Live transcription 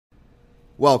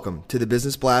Welcome to the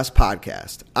Business Blast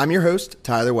podcast. I'm your host,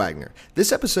 Tyler Wagner.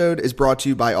 This episode is brought to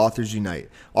you by Authors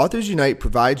Unite. Authors Unite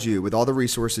provides you with all the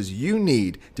resources you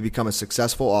need to become a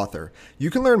successful author. You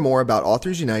can learn more about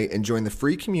Authors Unite and join the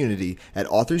free community at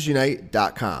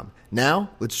authorsunite.com.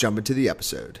 Now, let's jump into the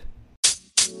episode.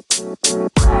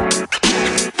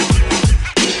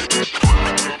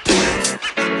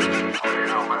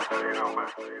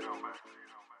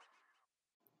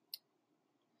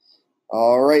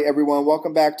 All right, everyone.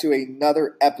 Welcome back to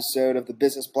another episode of the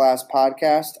Business Blast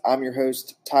podcast. I'm your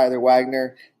host, Tyler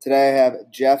Wagner. Today I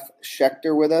have Jeff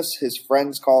Schechter with us. His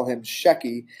friends call him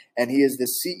Shecky, and he is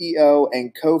the CEO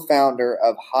and co-founder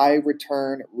of High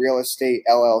Return Real Estate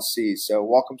LLC. So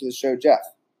welcome to the show, Jeff.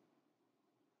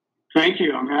 Thank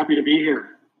you. I'm happy to be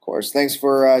here. Of course. Thanks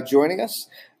for joining us.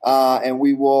 And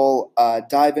we will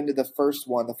dive into the first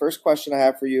one. The first question I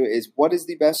have for you is, what is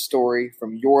the best story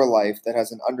from your life that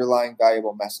has an underlying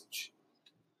valuable message?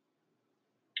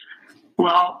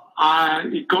 Well,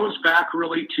 it goes back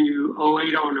really to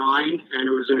 08, 09, and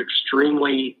it was an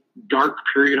extremely dark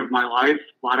period of my life.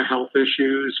 A lot of health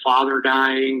issues, father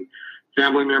dying,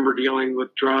 family member dealing with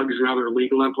drugs and other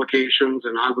legal implications,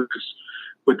 and I was,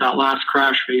 with that last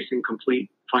crash, facing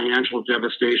complete financial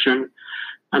devastation.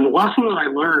 And the lesson that I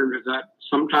learned is that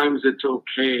sometimes it's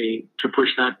okay to push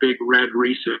that big red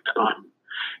reset button.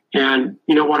 And,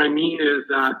 you know, what I mean is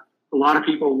that a lot of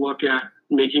people look at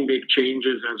making big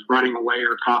changes as running away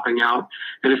or copping out,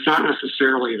 and it's not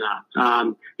necessarily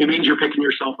that. It means you're picking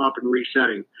yourself up and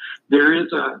resetting. There is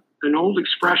an old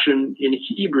expression in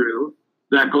Hebrew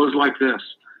that goes like this: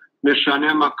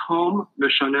 Mishaneh makom,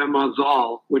 mishaneh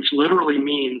mazal, which literally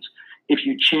means if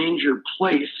you change your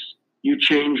place, you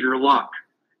change your luck.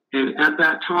 And at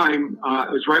that time,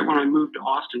 it was right when I moved to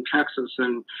Austin, Texas,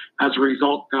 and as a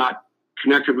result got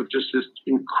connected with just this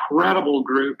incredible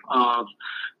group of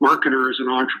marketers and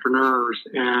entrepreneurs.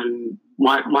 And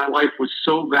my life was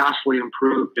so vastly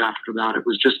improved after that. It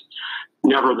was just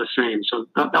never the same. So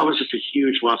that was just a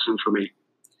huge lesson for me.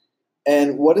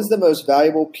 And what is the most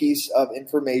valuable piece of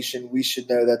information we should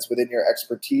know that's within your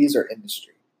expertise or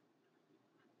industry?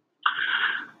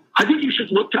 I think you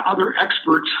should look to other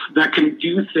experts that can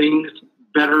do things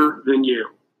better than you.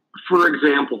 For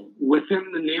example,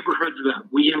 within the neighborhoods that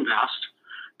we invest,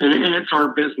 and it's our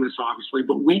business, obviously,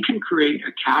 but we can create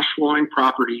a cash flowing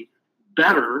property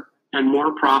better and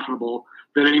more profitable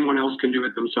than anyone else can do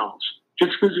it themselves,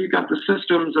 just because we've got the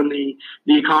systems and the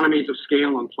economies of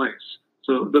scale in place.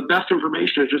 So the best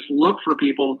information is just look for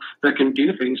people that can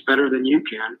do things better than you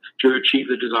can to achieve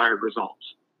the desired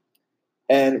results.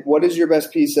 And what is your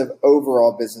best piece of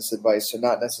overall business advice, so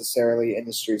not necessarily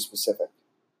industry specific?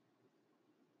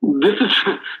 This is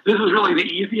really the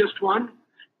easiest one.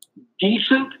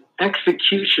 Decent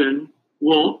execution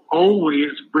will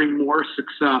always bring more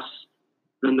success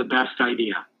than the best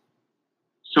idea.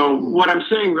 So what I'm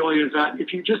saying really is that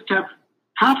if you just have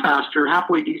half-assed or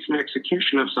halfway decent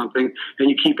execution of something and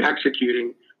you keep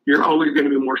executing, you're always going to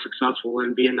be more successful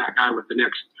than being that guy with the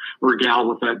next, or gal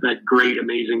with that great,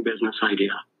 amazing business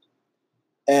idea.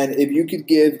 And if you could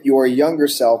give your younger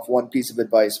self one piece of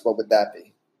advice, what would that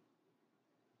be?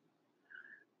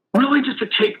 Really just to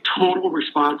take total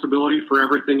responsibility for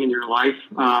everything in your life.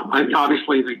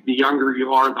 Obviously, the younger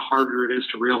you are, the harder it is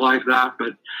to realize that.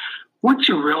 But once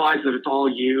you realize that it's all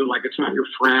you, like it's not your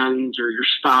friends or your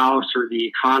spouse or the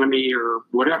economy or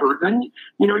whatever, then,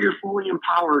 you know, you're fully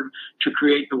empowered to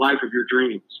create the life of your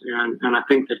dreams. And I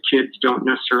think that kids don't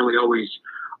necessarily always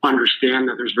understand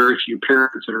that. There's very few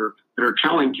parents that are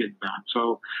telling kids that.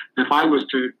 So if I was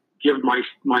to give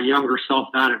my younger self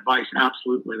that advice,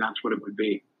 absolutely, that's what it would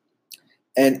be.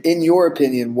 And in your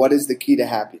opinion, what is the key to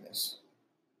happiness?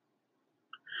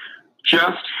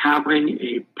 Just having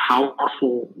a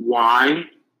powerful why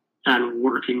and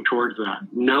working towards that.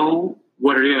 Know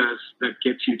what it is that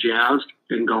gets you jazzed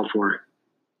and go for it.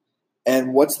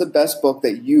 And what's the best book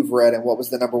that you've read, and what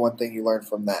was the number one thing you learned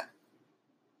from that?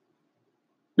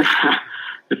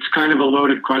 It's kind of a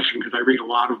loaded question because I read a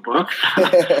lot of books.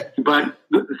 But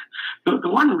the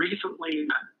one recently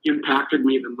that impacted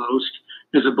me the most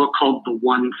is a book called The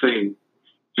One Thing.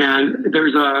 And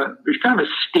there's kind of a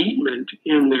statement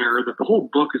in there that the whole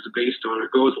book is based on.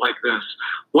 It goes like this: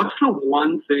 what's the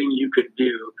one thing you could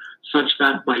do such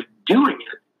that by doing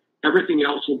it, everything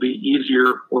else will be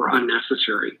easier or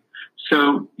unnecessary?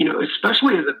 So, you know,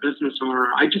 especially as a business owner,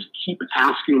 I just keep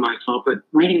asking myself, that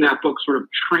reading that book sort of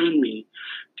trained me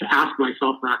to ask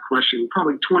myself that question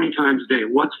probably 20 times a day.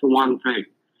 What's the one thing?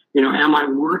 You know, am I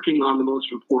working on the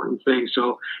most important thing?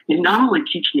 So it not only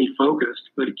keeps me focused,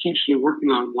 but it keeps me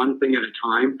working on one thing at a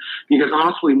time, because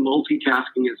honestly,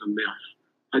 multitasking is a myth.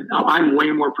 I'm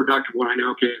way more productive when I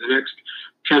know, okay, the next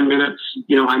 10 minutes,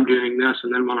 I'm doing this,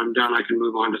 and then when I'm done, I can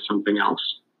move on to something else.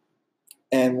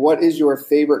 And what is your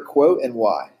favorite quote and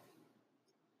why?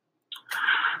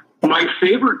 My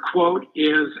favorite quote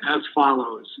is as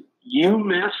follows: you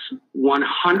miss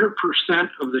 100%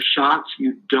 of the shots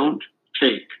you don't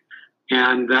take.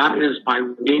 And that is by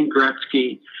Wayne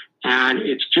Gretzky. And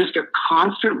it's just a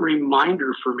constant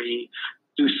reminder for me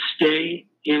to stay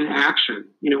in action.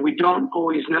 We don't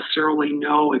always necessarily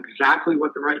know exactly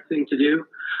what the right thing to do,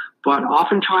 but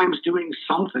oftentimes doing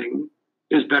something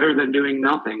is better than doing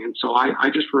nothing. And so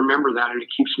I just remember that, and it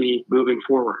keeps me moving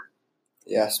forward.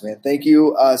 Yes, man. Thank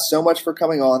you so much for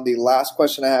coming on. The last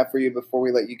question I have for you before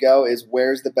we let you go is,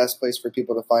 where's the best place for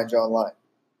people to find you online?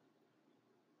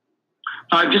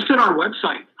 Just at our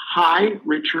website,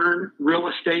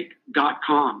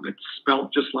 highreturnrealestate.com. It's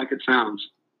spelled just like it sounds.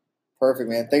 Perfect,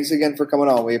 man. Thanks again for coming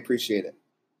on. We appreciate it.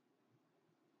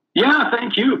 Yeah,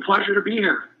 thank you. Pleasure to be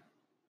here.